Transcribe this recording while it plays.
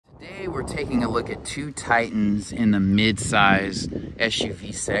we're taking a look at two Titans in the mid-size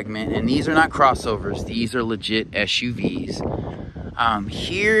SUV segment, and these are not crossovers, these are legit SUVs.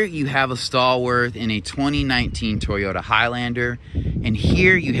 Here you have a stalwart in a 2019 Toyota Highlander, and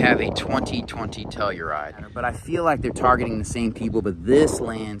here you have a 2020 Telluride. But I feel like they're targeting the same people, but this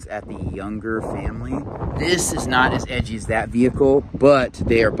lands at the younger family. This is not as edgy as that vehicle, but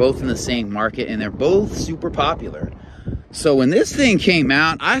they are both in the same market, and they're both super popular. So when this thing came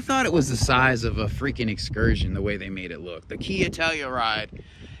out, I thought it was the size of a freaking Excursion, the way they made it look. The Kia Telluride.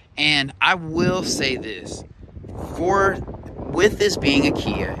 And I will say this, with this being a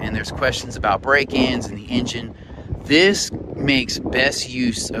Kia, and there's questions about break-ins and the engine, this makes best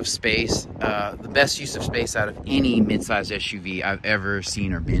use of space, the best use of space out of any midsize SUV I've ever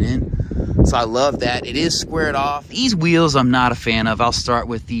seen or been in. So I love that. It is squared off. These wheels I'm not a fan of. I'll start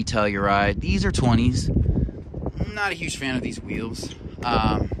with the Telluride. These are 20s. I'm not a huge fan of these wheels.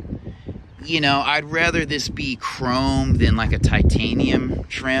 You know, I'd rather this be chrome than like a titanium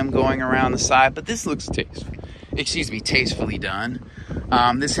trim going around the side, but this looks tastefully done.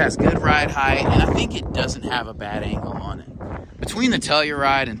 This has good ride height, and I think it doesn't have a bad angle on it. Between the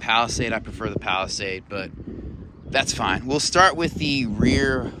Telluride and Palisade, I prefer the Palisade, but that's fine. We'll start with the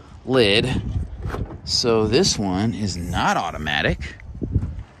rear lid. So this one is not automatic,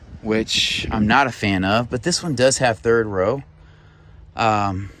 which I'm not a fan of, but this one does have third row.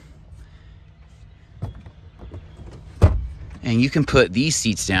 And you can put these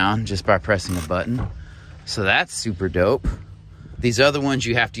seats down just by pressing a button. So that's super dope. These other ones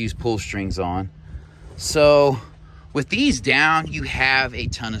you have to use pull strings on. So with these down, you have a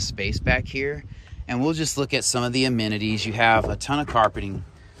ton of space back here. And we'll just look at some of the amenities. You have a ton of carpeting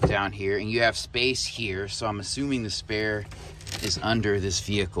down here, and you have space here. So I'm assuming the spare is under this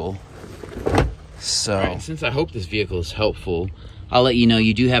vehicle. So right, since I hope this vehicle is helpful, I'll let you know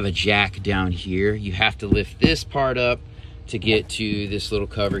you do have a jack down here. You have to lift this part up to get to this little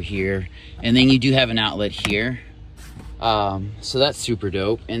cover here, and then you do have an outlet here. So that's super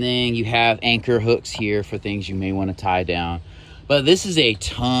dope. And then you have anchor hooks here for things you may want to tie down. But this is a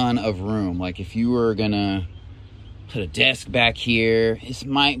ton of room. Like if you were gonna put a desk back here,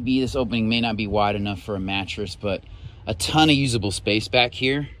 this opening may not be wide enough for a mattress, but a ton of usable space back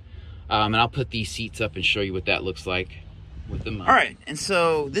here. And I'll put these seats up and show you what that looks like with them up. All right, and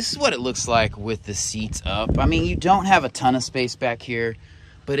so this is what it looks like with the seats up. I mean, you don't have a ton of space back here,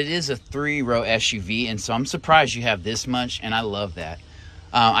 but it is a 3-row SUV, and so I'm surprised you have this much, and I love that.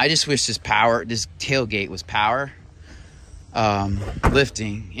 I just wish this tailgate was power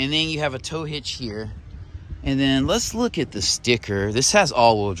lifting. And then you have a tow hitch here. And then let's look at the sticker. This has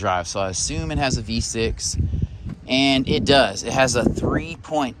all-wheel drive, so I assume it has a V6, and it does. It has a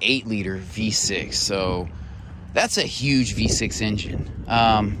 3.8 liter V6, so that's a huge V6 engine.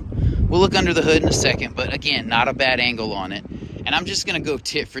 We'll look under the hood in a second, but again, not a bad angle on it. And I'm just gonna go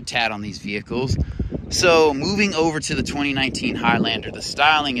tit for tat on these vehicles. So moving over to the 2019 Highlander, the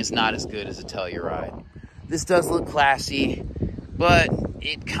styling is not as good as a Telluride. This does look classy, but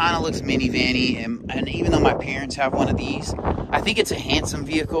it kind of looks minivan-y. And even though my parents have one of these, I think it's a handsome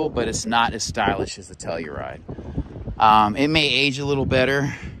vehicle, but it's not as stylish as the Telluride. It may age a little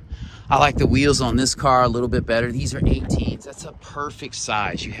better. I like the wheels on this car a little bit better. These are 18s. That's a perfect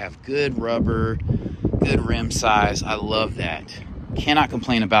size. You have good rubber, good rim size. I love that. Cannot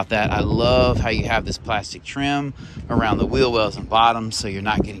complain about that. I love how you have this plastic trim around the wheel wells and bottoms so you're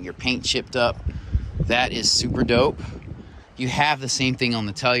not getting your paint chipped up. That is super dope. You have the same thing on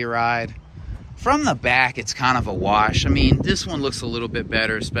the Telluride. From the back, it's kind of a wash. I mean, this one looks a little bit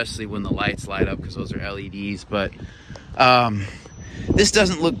better, especially when the lights light up because those are LEDs, but this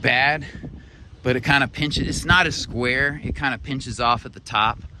doesn't look bad, but it kind of pinches. It's not as square. It kind of pinches off at the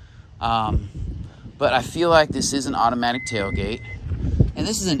top. But I feel like this is an automatic tailgate. And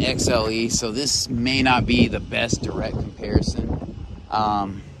this is an XLE, so this may not be the best direct comparison.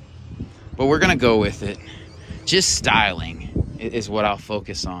 But we're going to go with it. Just styling is what I'll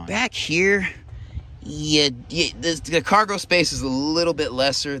focus on. Back here, the cargo space is a little bit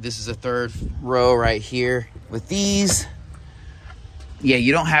lesser. This is a 3rd row right here. With these, yeah,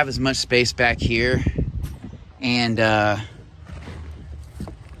 you don't have as much space back here. And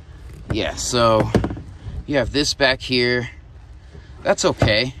yeah, so you have this back here. That's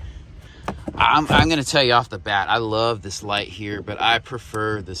okay. I'm gonna tell you off the bat, I love this light here, but I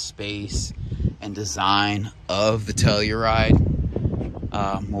prefer the space and design of the Telluride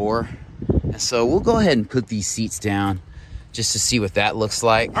more. And so we'll go ahead and put these seats down just to see what that looks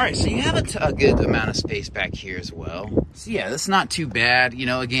like. All right, so you have a good amount of space back here as well. So yeah, that's not too bad. You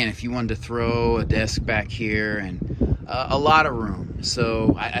know, again, if you wanted to throw a desk back here, and a lot of room.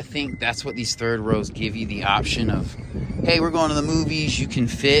 So I think that's what these third rows give you, the option of, hey, we're going to the movies. You can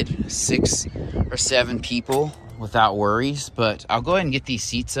fit 6 or 7 people without worries. But I'll go ahead and get these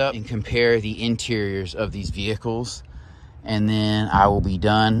seats up and compare the interiors of these vehicles. And then I will be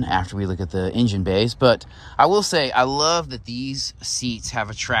done after we look at the engine bays. But I will say, I love that these seats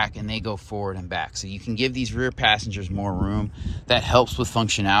have a track and they go forward and back. So you can give these rear passengers more room. That helps with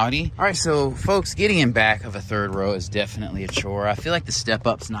functionality. All right, so folks, getting in back of a third row is definitely a chore. I feel like the step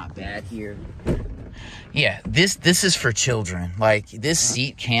up's not bad here. Yeah, this is for children. Like, this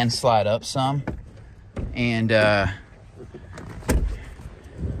seat can slide up some. And,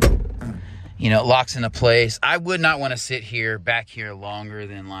 you know, it locks into place. I would not want to sit back here longer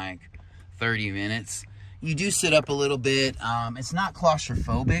than like 30 minutes. You do sit up a little bit. It's not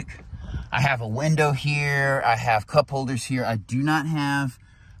claustrophobic. I have a window here. I have cup holders here. I do not have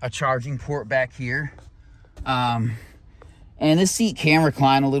a charging port back here. And this seat can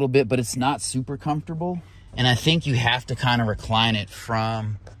recline a little bit, but it's not super comfortable. And I think you have to kind of recline it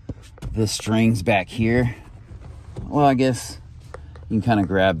from the strings back here. Well, I guess you can kind of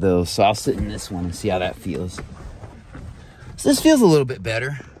grab those. So I'll sit in this one and see how that feels. So this feels a little bit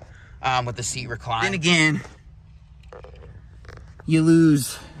better with the seat recline. Then again, you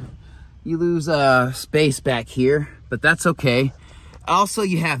lose space back here, but that's okay. Also,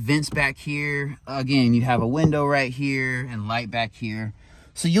 you have vents back here. Again, you have a window right here and light back here.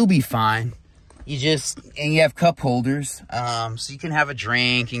 So you'll be fine. And you have cup holders. So you can have a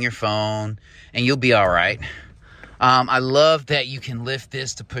drink and your phone and you'll be all right. I love that you can lift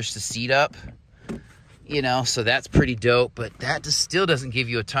this to push the seat up, you know, so that's pretty dope, but that still doesn't give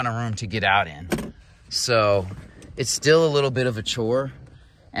you a ton of room to get out in. So it's still a little bit of a chore,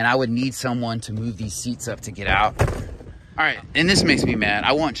 and I would need someone to move these seats up to get out. All right, and this makes me mad.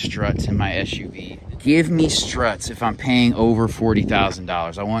 I want struts in my SUV. Give me struts if I'm paying over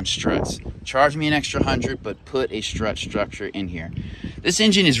 $40,000. I want struts. Charge me an extra 100, but put a strut structure in here. This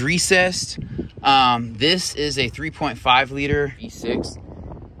engine is recessed. This is a 3.5 liter V6.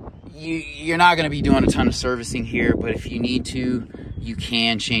 You're not going to be doing a ton of servicing here, but if you need to, you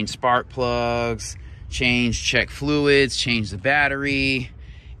can change spark plugs, check fluids, change the battery.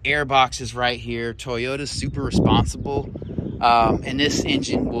 Air box is right here. Toyota's super responsible, and this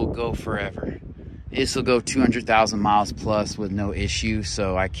engine will go forever. This will go 200,000 miles plus with no issue,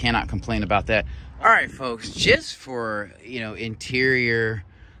 so I cannot complain about that. All right, folks, just for, you know, interior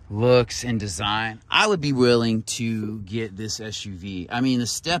looks and design, I would be willing to get this SUV. I mean, the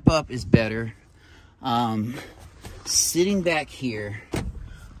step up is better. Sitting back here,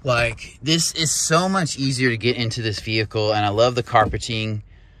 like, this is so much easier to get into this vehicle, and I love the carpeting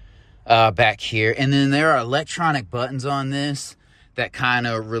back here. And then there are electronic buttons on this that kind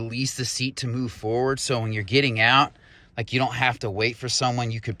of release the seat to move forward. So when you're getting out, like, you don't have to wait for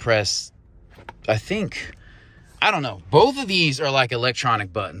someone. You could press, I don't know. Both of these are like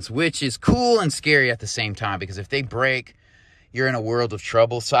electronic buttons, which is cool and scary at the same time, because if they break, you're in a world of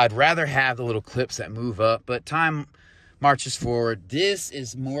trouble. So I'd rather have the little clips that move up, but time marches forward. This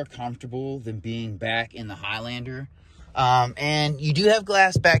is more comfortable than being back in the Highlander. And you do have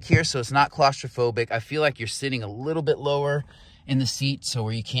glass back here, so it's not claustrophobic. I feel like you're sitting a little bit lower in the seat, so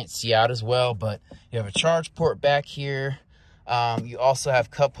where you can't see out as well, but you have a charge port back here. You also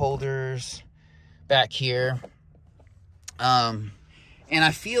have cup holders back here. And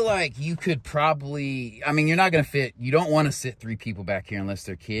I feel like you could probably, I mean, you're not going to fit, you don't want to sit 3 people back here unless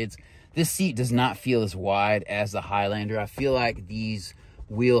they're kids. This seat does not feel as wide as the Highlander. I feel like these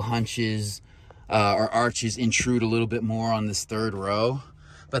wheel hunches or arches intrude a little bit more on this third row,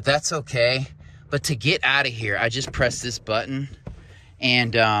 but that's okay. But to get out of here, I just press this button,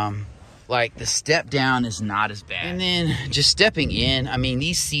 and like, the step down is not as bad. And then just stepping in, I mean,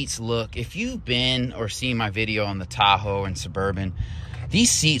 these seats look, if you've been or seen my video on the Tahoe and Suburban, these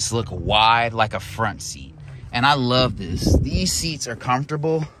seats look wide like a front seat. And I love this. These seats are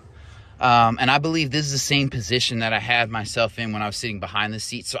comfortable. And I believe this is the same position that I had myself in when I was sitting behind the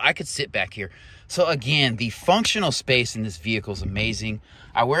seat. So I could sit back here. So again, the functional space in this vehicle is amazing.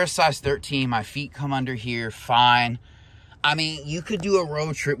 I wear a size 13. My feet come under here fine. I mean, you could do a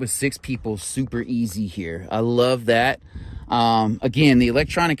road trip with 6 people super easy here. I love that. Again, the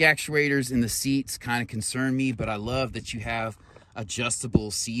electronic actuators in the seats kind of concern me, but I love that you have adjustable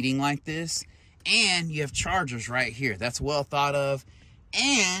seating like this. And you have chargers right here. That's well thought of.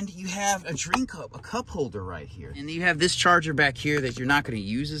 And you have a cup holder right here. And you have this charger back here that you're not going to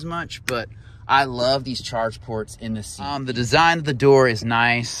use as much, but I love these charge ports in the seat. The design of the door is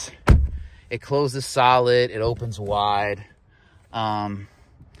nice. It closes solid. It opens wide.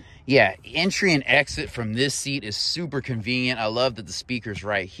 Yeah, entry and exit from this seat is super convenient. I love that the speaker's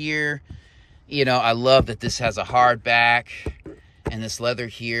right here. You know, I love that this has a hard back and this leather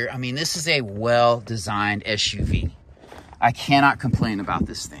here. I mean, this is a well-designed SUV. I cannot complain about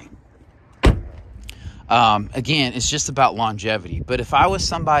this thing. Again, it's just about longevity. But if I was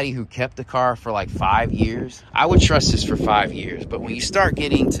somebody who kept the car for like 5 years, I would trust this for 5 years. But when you start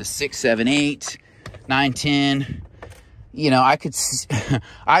getting to 6, 7, 8, 9, 10, you know,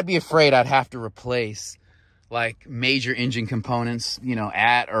 I'd be afraid I'd have to replace like major engine components, you know,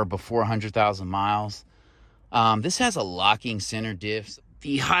 at or before 100,000 miles. This has a locking center diff.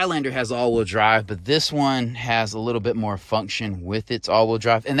 The Highlander has all-wheel drive, but this one has a little bit more function with its all-wheel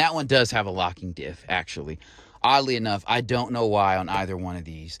drive. And that one does have a locking diff, actually. Oddly enough, I don't know why on either one of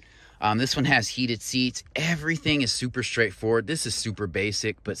these. This one has heated seats. Everything is super straightforward. This is super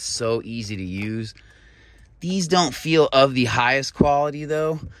basic, but so easy to use. These don't feel of the highest quality,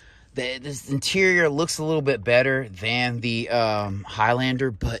 though. This interior looks a little bit better than the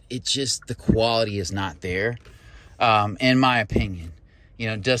Highlander, but the quality is not there, in my opinion. You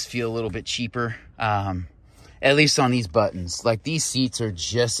know, it does feel a little bit cheaper, at least on these buttons. Like, these seats are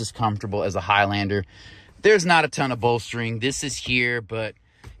just as comfortable as a Highlander. There's not a ton of bolstering. This is here, but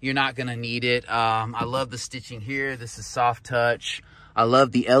you're not going to need it. I love the stitching here. This is soft touch. I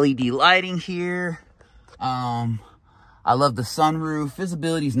love the LED lighting here. I love the sunroof.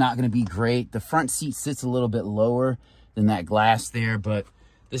 Visibility is not going to be great. The front seat sits a little bit lower than that glass there, but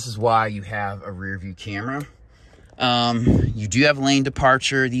this is why you have a rear view camera. You do have lane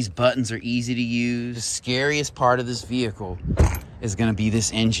departure. These buttons are easy to use. The scariest part of this vehicle is going to be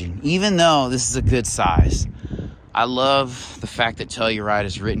this engine, even though this is a good size. I love the fact that Telluride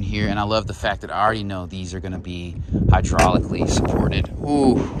is written here, and I love the fact that I already know these are going to be hydraulically supported.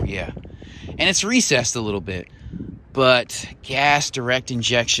 Ooh, yeah. And it's recessed a little bit, but gas direct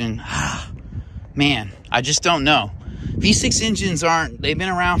injection, man, I just don't know. V6 engines they've been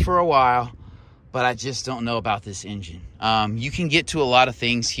around for a while, but I just don't know about this engine. You can get to a lot of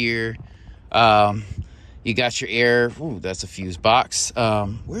things here. You got your air. Ooh, that's a fuse box.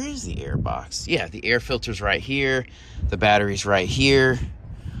 Where is the air box? Yeah, the air filter's right here. The battery's right here.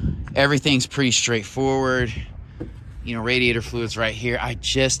 Everything's pretty straightforward. You know, radiator fluid's right here. I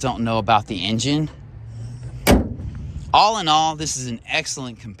just don't know about the engine. All in all, this is an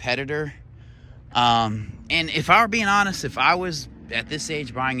excellent competitor. And if I were being honest, if I was at this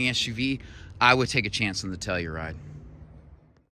age buying an SUV, I would take a chance on the Telluride.